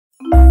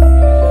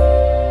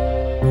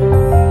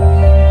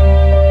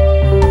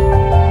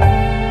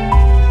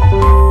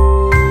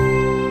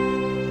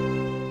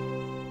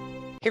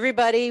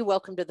everybody.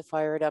 Welcome to the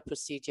Fire It Up with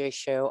CJ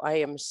show. I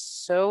am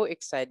so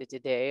excited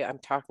today. I'm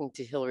talking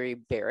to Hilary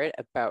Barrett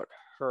about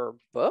her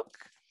book,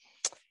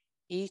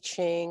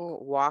 I-Ching,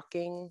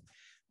 walking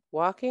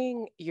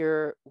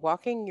your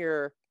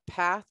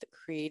path,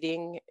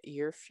 creating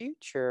your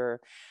future.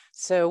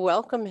 So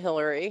welcome,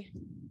 Hilary.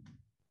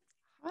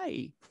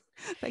 Hi,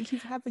 thank you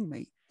for having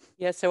me.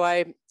 Yeah, so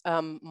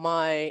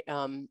my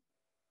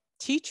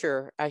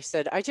teacher, I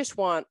said, I just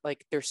want,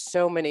 like, there's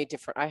so many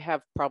different, I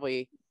have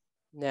probably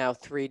now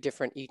 3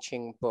 different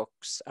I-Ching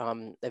books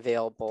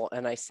available.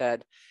 And I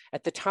said,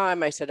 at the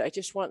time, I said, I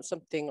just want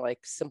something like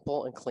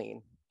simple and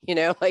clean,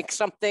 like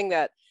something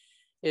that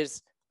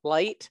is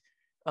light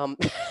and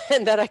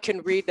that I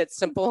can read that's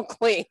simple and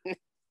clean.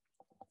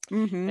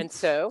 Mm-hmm. And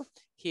so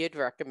he had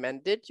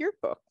recommended your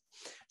book.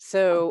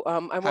 So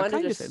I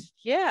wanted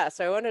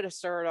to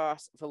start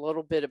off a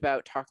little bit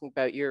about talking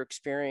about your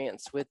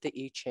experience with the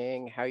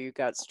I-Ching, how you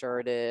got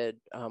started,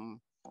 a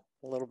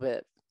little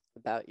bit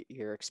about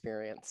your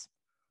experience.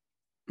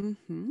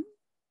 Mm-hmm.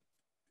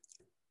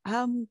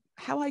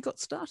 How I got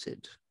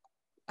started.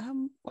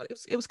 Well,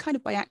 it was kind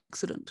of by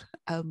accident,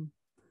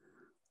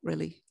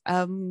 really.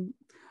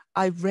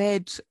 I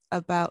read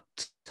about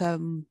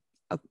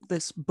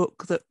this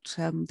book that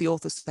the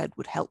author said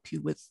would help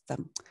you with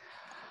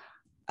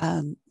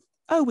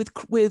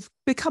with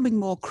becoming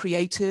more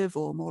creative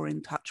or more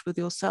in touch with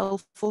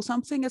yourself or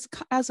something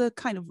as a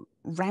kind of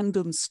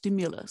random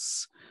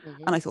stimulus.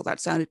 Mm-hmm. And I thought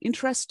that sounded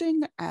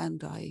interesting,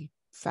 and I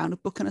found a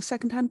book in a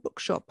secondhand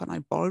bookshop, and I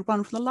borrowed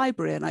one from the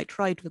library, and I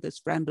tried for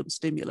this random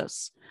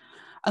stimulus.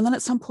 And then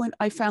at some point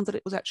I found that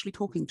it was actually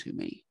talking to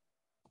me.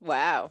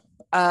 Wow.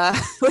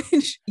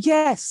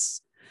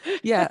 Yes.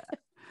 Yeah.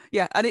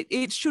 Yeah. And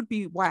it should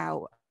be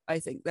wow. I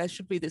think there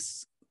should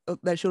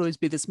always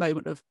be this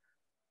moment of,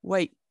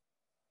 wait,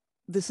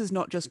 this is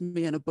not just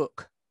me in a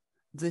book.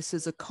 This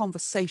is a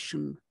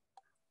conversation.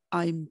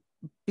 I'm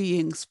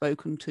being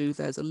spoken to.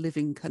 There's a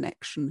living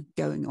connection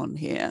going on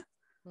here.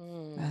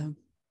 And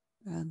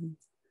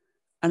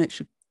it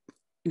should,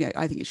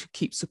 I think it should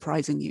keep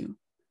surprising you.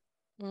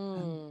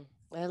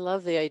 I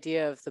love the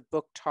idea of the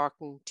book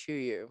talking to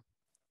you,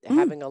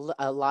 having a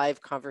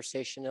live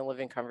conversation, a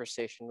living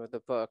conversation with the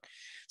book.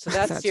 So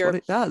that's what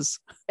it does.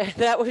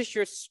 That was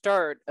your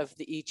start of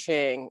the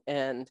I-Ching,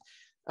 and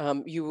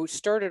you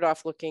started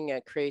off looking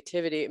at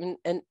creativity.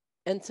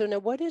 And so now,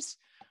 what is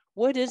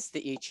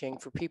the I-Ching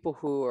for people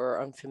who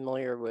are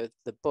unfamiliar with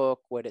the book?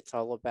 What it's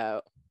all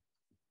about?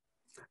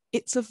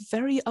 It's a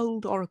very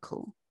old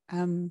oracle.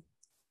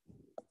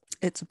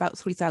 It's about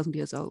 3,000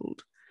 years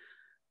old.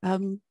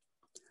 And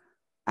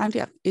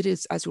yeah, it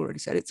is, as you already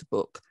said, it's a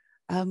book.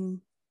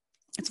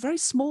 It's a very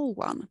small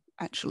one,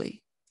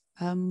 actually.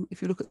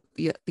 If you look at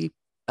the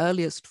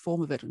earliest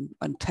form of it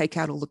and take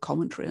out all the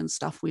commentary and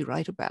stuff we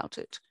write about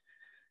it,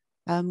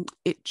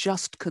 it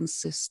just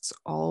consists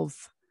of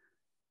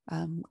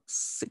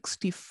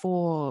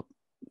 64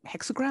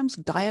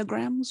 hexagrams,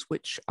 diagrams,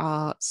 which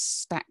are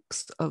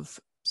stacks of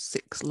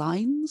 6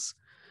 lines.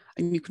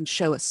 And you can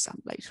show us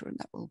some later, and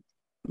that will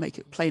make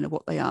it plainer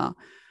what they are.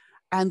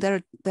 And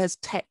there's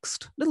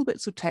text, little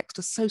bits of text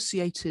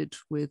associated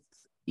with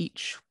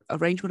each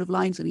arrangement of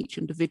lines and each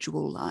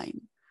individual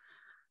line.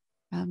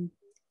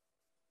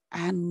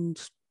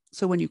 And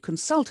so when you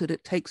consult it,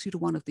 it takes you to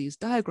one of these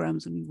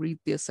diagrams and you read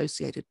the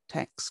associated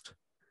text.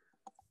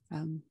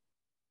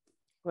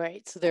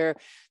 Right. So there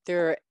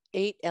are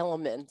 8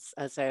 elements,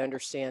 as I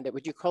understand it.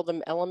 Would you call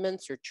them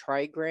elements or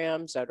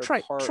trigrams that are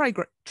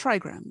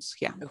trigrams,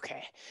 yeah.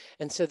 Okay.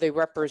 And so they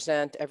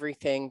represent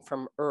everything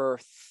from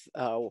earth,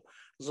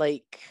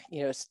 lake,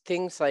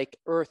 things like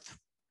earth,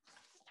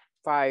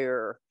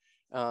 fire,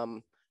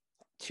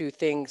 to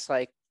things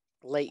like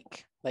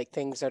lake, like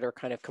things that are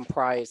kind of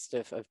comprised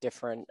of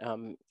different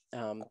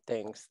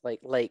things like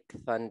lake,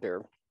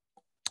 thunder.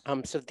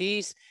 So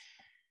these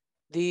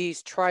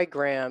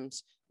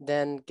trigrams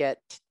then get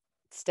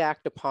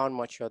stacked upon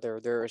each other.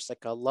 There's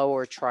like a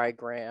lower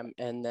trigram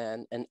and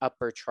then an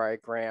upper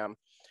trigram,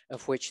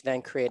 of which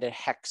then create a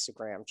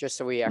hexagram, just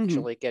so we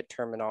actually get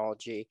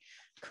terminology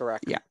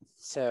correct. Yeah.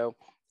 So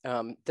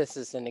this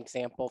is an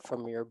example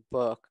from your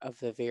book of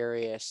the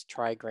various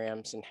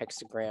trigrams and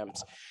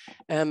hexagrams.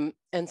 And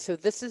so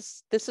this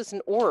is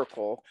an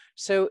oracle.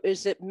 So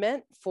is it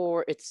meant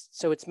for,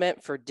 it's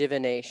meant for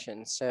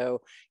divination.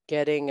 So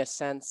getting a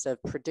sense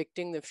of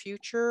predicting the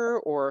future,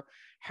 or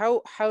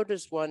how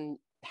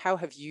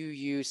have you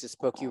used this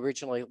book? You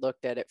originally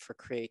looked at it for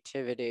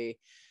creativity.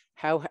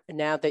 How,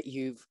 now that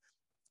you've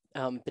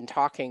been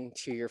talking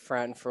to your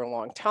friend for a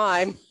long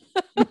time,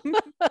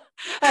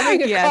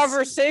 having a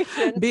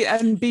conversation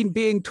and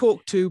being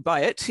talked to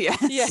by it,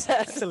 yes.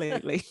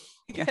 Absolutely.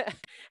 Yeah.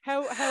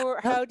 How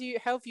have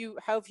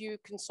you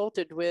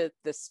consulted with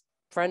this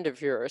friend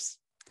of yours?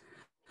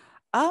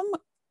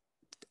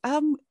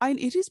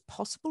 It is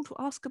possible to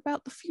ask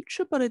about the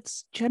future, but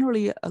it's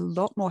generally a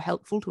lot more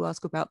helpful to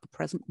ask about the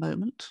present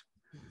moment.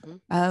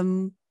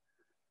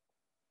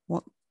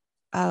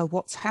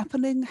 What's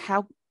happening?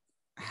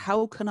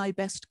 How can I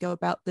best go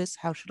about this?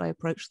 How should I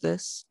approach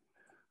this?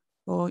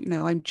 Or,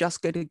 I'm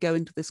just going to go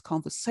into this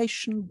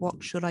conversation.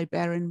 What should I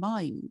bear in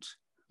mind?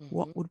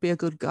 What would be a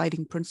good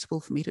guiding principle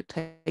for me to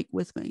take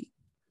with me?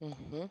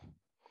 And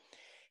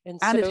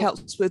it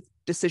helps with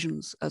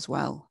decisions as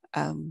well.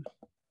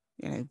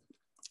 You're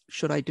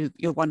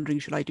wondering,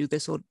 should I do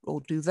this or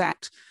do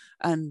that?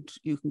 And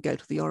you can go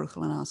to the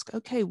oracle and ask,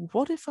 okay,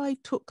 what if I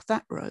took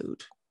that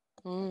road?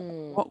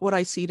 What would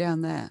I see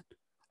down there?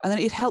 And then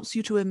it helps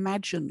you to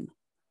imagine,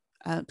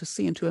 to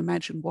see and to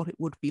imagine what it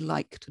would be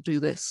like to do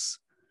this.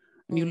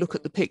 And you look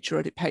at the picture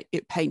and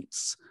it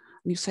paints,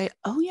 and you say,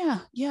 oh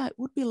yeah, it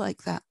would be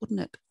like that, wouldn't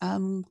it?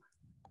 And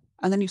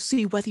then you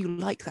see whether you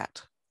like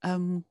that,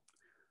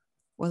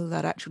 whether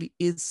that actually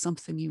is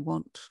something you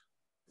want.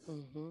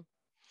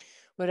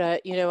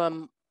 But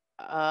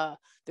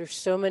there's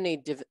so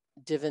many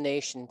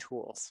divination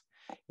tools.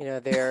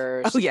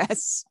 There's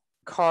yes,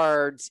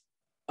 cards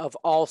of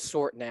all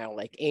sort now,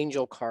 like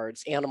angel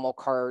cards, animal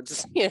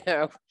cards,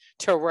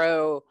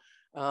 tarot.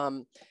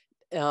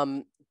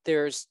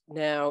 There's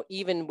now,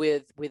 even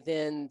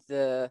within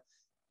the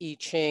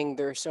I-Ching,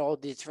 there's all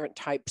these different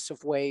types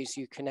of ways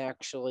you can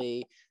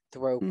actually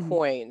throw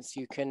coins.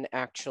 You can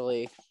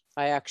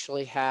I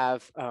actually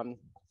have a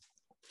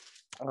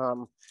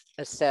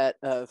set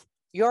of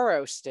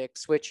yarrow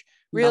sticks, which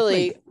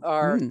really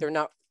are,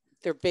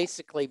 they're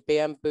basbasically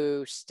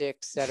bamboo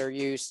sticks that are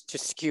used to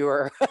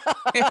skewer.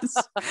 Yes.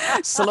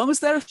 So long as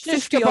there are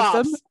 50 of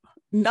them,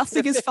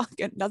 nothing's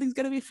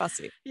going to be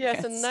fussy.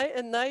 Yes.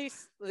 And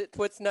nice.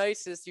 What's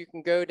nice is you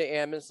can go to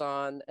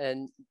Amazon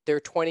and they're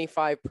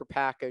 $25 per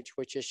package,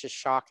 which is just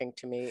shocking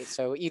to me.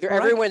 So either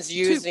everyone's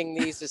using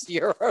these as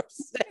yarrow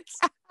sticks.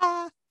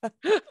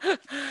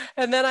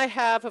 And then I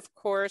have, of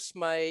course,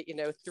 my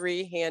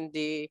 3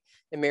 handy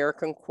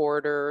American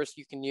quarters.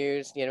 You can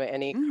use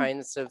any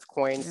kinds of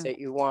coins that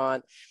you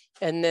want.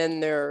 And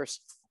then there's,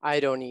 I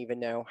don't even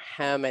know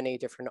how many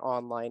different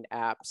online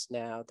apps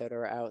now that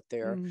are out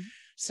there.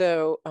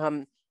 So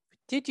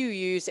did you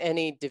use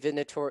any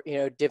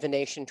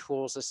divination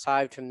tools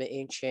aside from the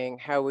I-Ching?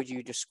 How would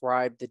you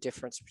describe the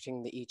difference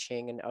between the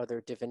I-Ching and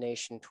other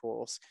divination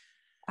tools?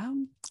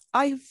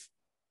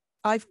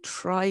 I've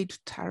tried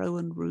tarot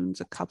and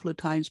runes a couple of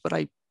times, but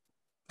I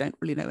don't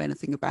really know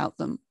anything about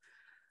them.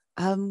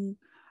 And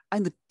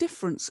the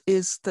difference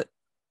is that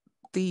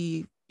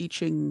the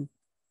I-Ching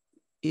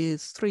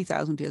is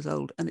 3,000 years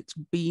old, and it's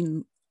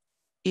been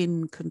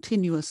in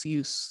continuous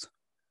use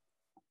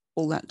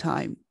all that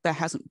time. There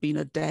hasn't been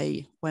a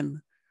day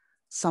when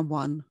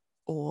someone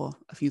or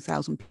a few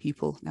thousand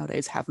people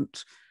nowadays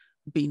haven't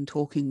been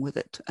talking with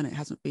it, and it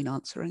hasn't been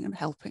answering and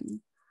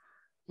helping.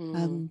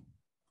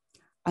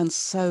 And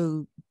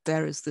so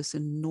there is this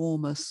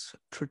enormous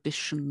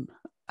tradition,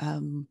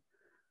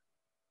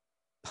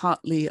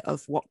 partly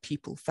of what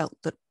people felt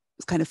it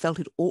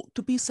ought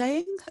to be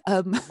saying,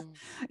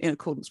 in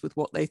accordance with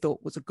what they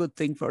thought was a good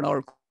thing for an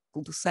oracle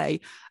to say,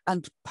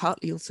 and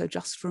partly also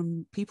just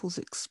from people's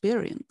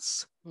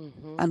experience.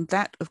 And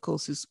that, of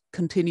course,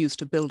 continues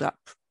to build up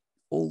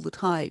all the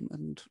time.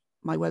 And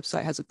my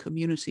website has a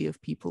community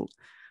of people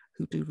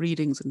who do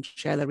readings and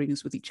share their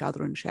readings with each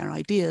other and share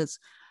ideas.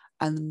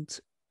 And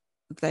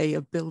they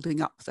are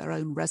building up their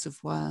own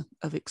reservoir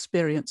of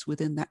experience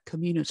within that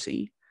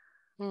community.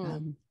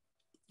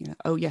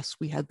 Oh yes,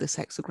 we had this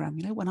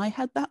hexagram. When I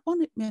had that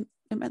one, it meant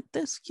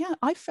this. Yeah,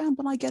 I found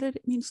when I get it,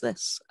 it means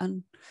this.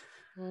 And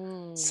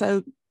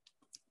so,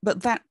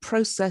 but that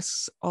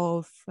process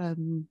of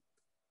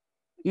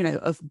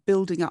of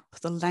building up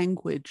the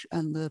language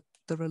and the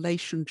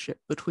relationship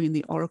between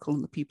the oracle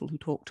and the people who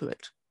talk to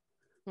it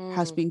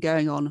has been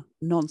going on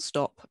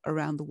non-stop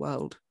around the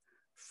world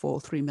for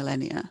 3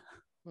 millennia.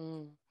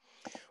 Well,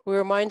 it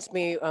reminds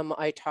me,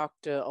 I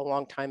talked a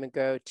long time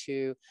ago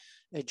to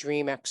a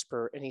dream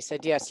expert, and he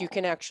said, yes, you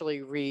can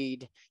actually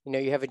read,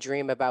 you have a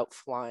dream about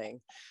flying.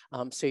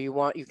 So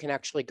you can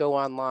actually go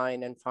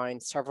online and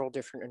find several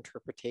different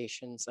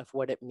interpretations of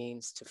what it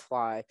means to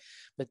fly.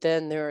 But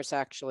then there's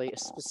actually a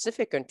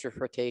specific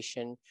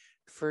interpretation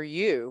for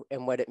you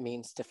and what it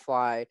means to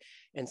fly.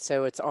 And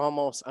so it's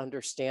almost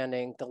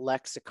understanding the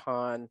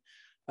lexicon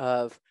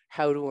of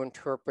how to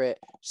interpret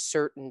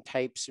certain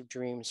types of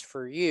dreams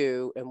for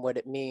you and what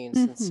it means.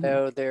 And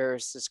so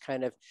there's this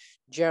kind of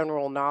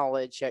general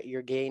knowledge that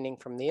you're gaining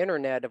from the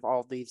internet of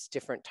all these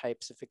different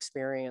types of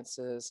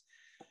experiences.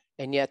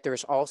 And yet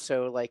there's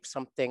also like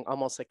something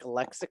almost like a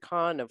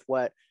lexicon of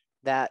what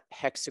that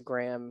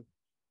hexagram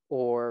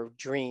or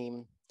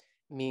dream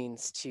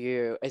means to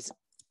you.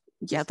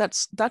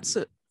 That's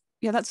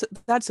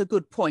a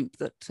good point,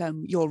 that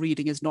your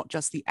reading is not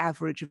just the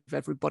average of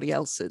everybody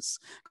else's,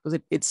 because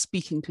it's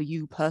speaking to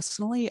you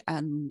personally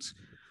and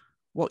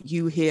what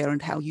you hear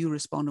and how you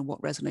respond and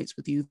what resonates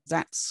with you.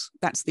 That's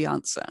the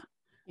answer.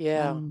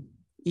 At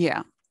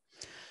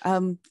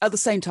the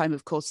same time,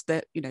 of course,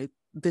 that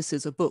this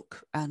is a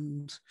book,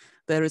 and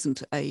there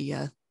isn't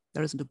a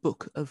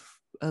book of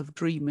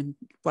dream, and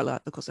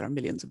of course there are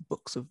millions of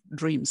books of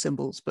dream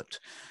symbols, but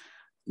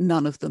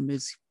none of them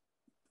is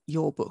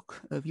your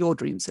book of your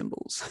dream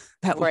symbols.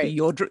 That would Right.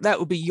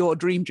 be your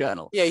dream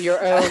journal. Yeah, your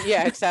own.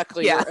 Yeah,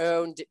 exactly. Yeah.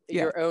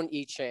 Your own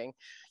I-Ching.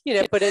 You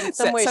know, but in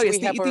some ways yes,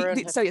 we have our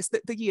own. So yes,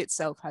 the yi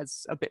itself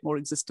has a bit more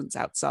existence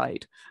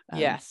outside.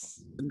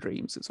 Yes. Than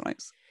dreams is what I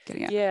was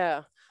getting at.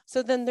 Yeah.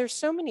 So then there's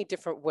so many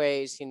different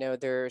ways, you know,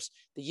 there's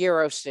the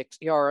yarrow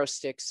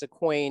sticks, the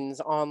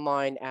coins,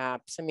 online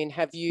apps. I mean,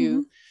 have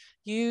you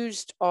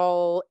used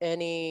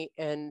any,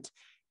 and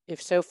if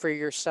so, for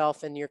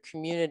yourself and your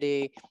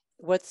community,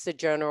 what's the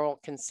general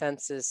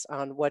consensus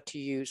on what to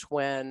use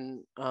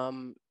when,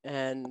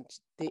 and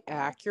the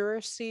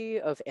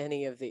accuracy of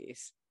any of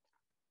these?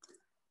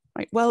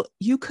 Right. Well,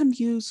 you can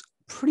use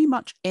pretty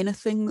much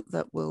anything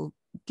that will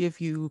give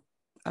you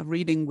a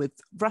reading with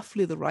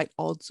roughly the right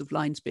odds of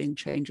lines being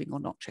changing or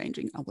not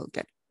changing.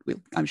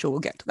 I'm sure we'll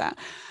get to that.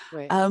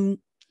 Right.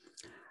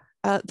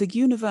 The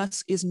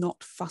universe is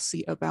not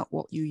fussy about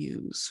what you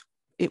use.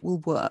 It will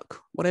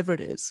work, whatever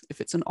it is. If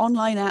it's an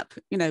online app,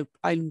 you know,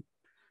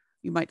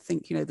 you might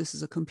think, you know, this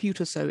is a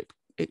computer, so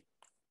it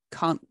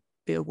can't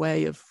be a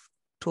way of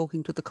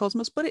talking to the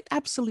cosmos, but it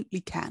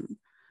absolutely can.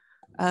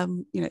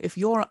 You know, if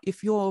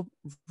you're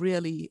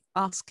really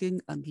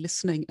asking and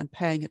listening and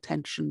paying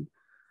attention,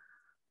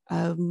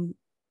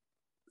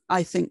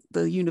 I think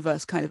the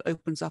universe kind of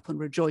opens up and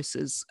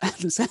rejoices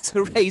and says,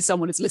 "Hooray!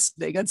 Someone is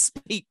listening and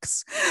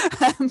speaks."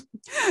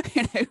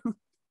 You know,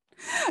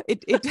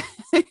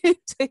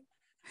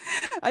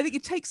 I think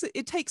it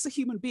takes a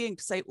human being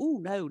to say, "Oh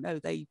no,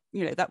 they,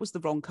 you know, that was the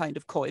wrong kind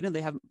of coin, and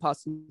they haven't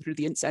passed through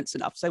the incense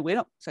enough, so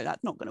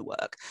that's not going to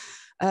work."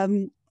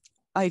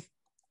 I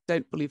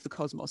don't believe the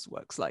cosmos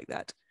works like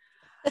that.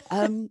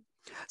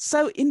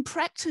 So in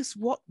practice,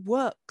 what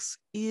works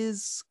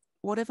is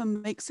whatever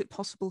makes it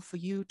possible for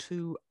you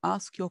to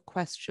ask your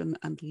question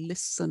and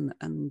listen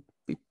and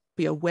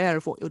be aware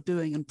of what you're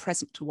doing and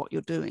present to what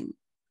you're doing.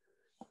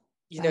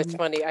 You know, it's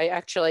funny.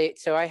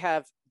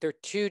 There are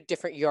two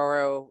different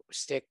yarrow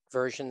stick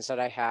versions that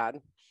I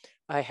had.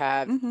 I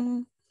had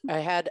an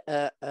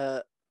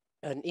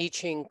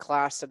I-Ching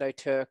class that I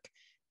took,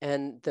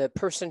 and the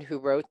person who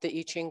wrote the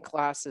I-Ching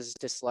class is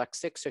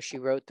dyslexic, so she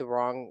wrote the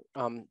wrong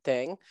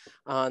thing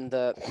on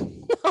the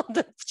on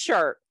the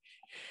chart.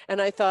 And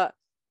I thought,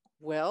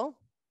 well,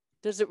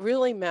 does it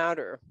really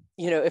matter?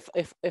 You know, if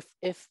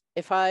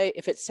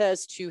it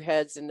says 2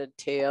 heads and a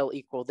tail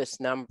equal this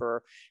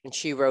number, and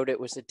she wrote it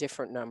was a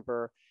different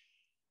number,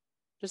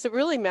 does it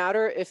really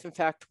matter if, in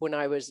fact, when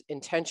I was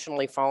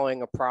intentionally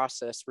following a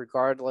process,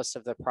 regardless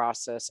of the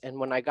process, and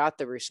when I got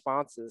the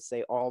responses,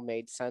 they all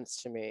made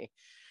sense to me?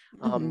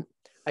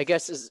 I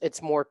guess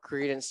it's more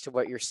credence to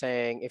what you're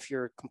saying. If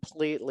you're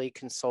completely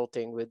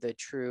consulting with the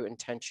true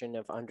intention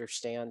of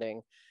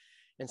understanding,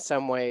 in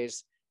some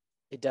ways,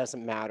 it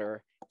doesn't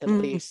matter. At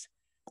least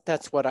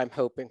that's what I'm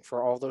hoping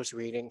for all those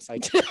readings I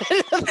did.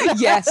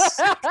 Yes,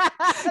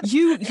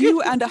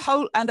 you and a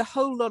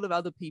whole lot of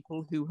other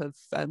people who have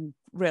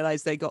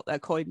realized they got their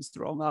coins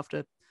wrong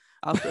after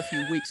a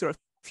few weeks or a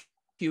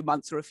few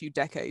months or a few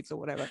decades or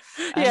whatever.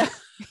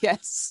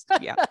 Yes.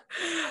 Yeah.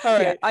 All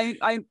right.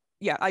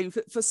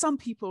 For some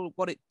people,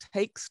 what it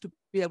takes to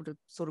be able to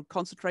sort of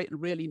concentrate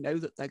and really know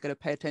that they're going to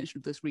pay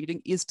attention to this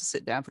reading is to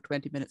sit down for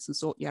 20 minutes and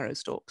sort yarrow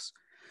stalks.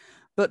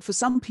 But for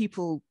some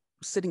people,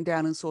 sitting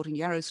down and sorting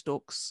yarrow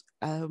stalks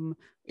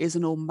is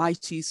an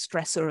almighty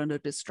stressor and a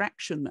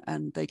distraction,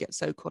 and they get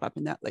so caught up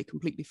in that they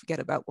completely forget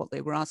about what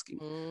they were asking.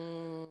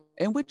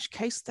 In which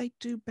case, they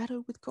do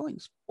better with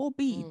coins or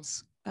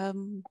beads.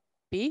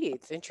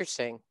 Beads,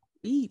 interesting.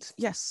 Beads,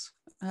 yes.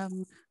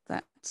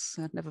 That's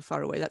never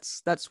far away.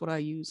 That's what I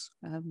use.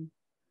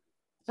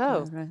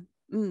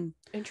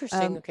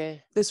 Interesting.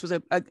 Okay. This was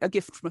a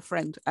gift from a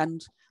friend,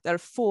 and there are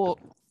four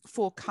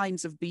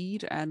kinds of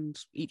bead, and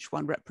each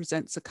one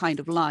represents a kind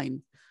of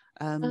line.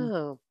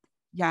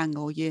 Yang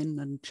or yin,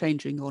 and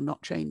changing or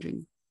not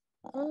changing.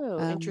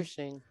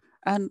 Interesting.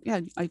 And yeah,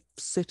 I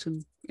sit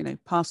and, you know,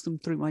 pass them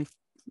through my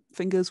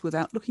fingers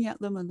without looking at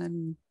them, and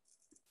then,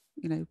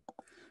 you know,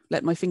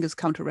 let my fingers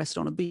come to rest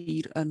on a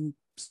bead and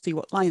see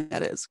what line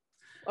that is.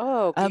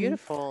 Oh,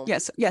 beautiful.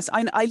 Yes,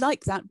 I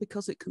like that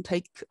because it can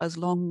take as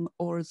long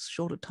or as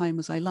short a time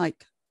as I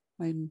like.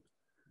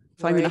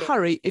 If I'm in a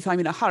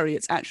hurry,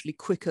 it's actually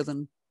quicker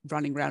than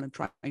running around and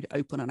trying to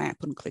open an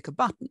app and click a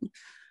button.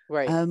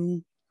 Right.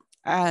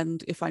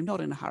 And if I'm not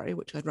in a hurry,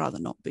 which I'd rather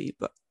not be,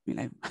 but, you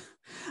know,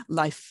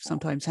 life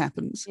sometimes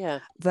happens. Yeah.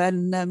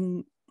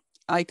 Then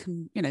I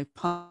can, you know,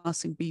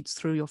 passing beads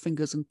through your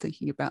fingers and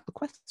thinking about the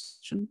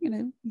question, you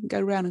know, you can go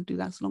around and do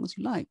that as long as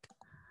you like.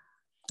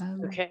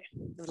 Okay,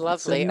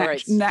 lovely. All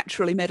right.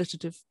 Naturally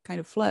meditative kind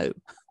of flow.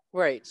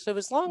 Right. So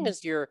as long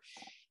as you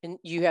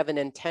have an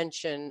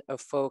intention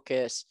of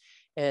focus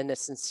and a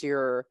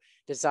sincere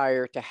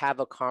desire to have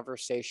a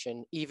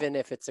conversation, even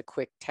if it's a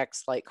quick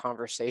text-like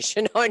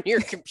conversation on your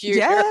computer.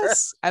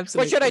 Yes,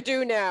 absolutely. What should I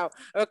do now?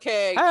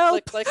 Okay,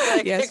 help. click.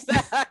 Yes.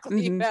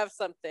 Exactly. You have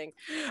something.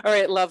 All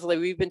right, lovely.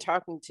 We've been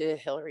talking to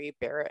Hilary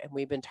Barrett, and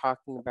we've been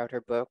talking about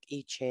her book,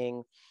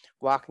 I-Ching,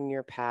 walking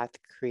your path,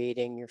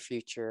 creating your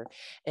future.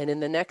 And in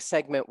the next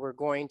segment, we're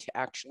going to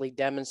actually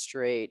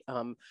demonstrate,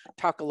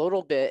 talk a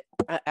little bit,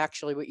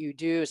 actually what you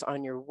do is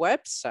on your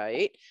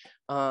website,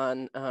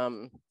 on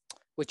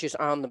which is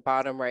on the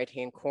bottom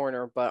right-hand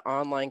corner, but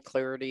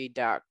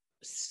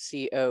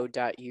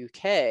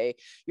onlineclarity.co.uk,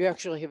 you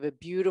actually have a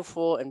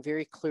beautiful and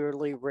very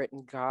clearly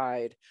written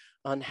guide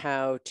on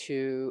how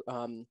to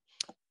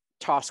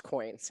toss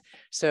coins.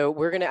 So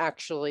we're going to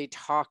actually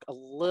talk a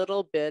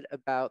little bit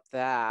about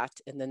that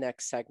in the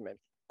next segment.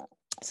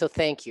 So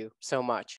thank you so much.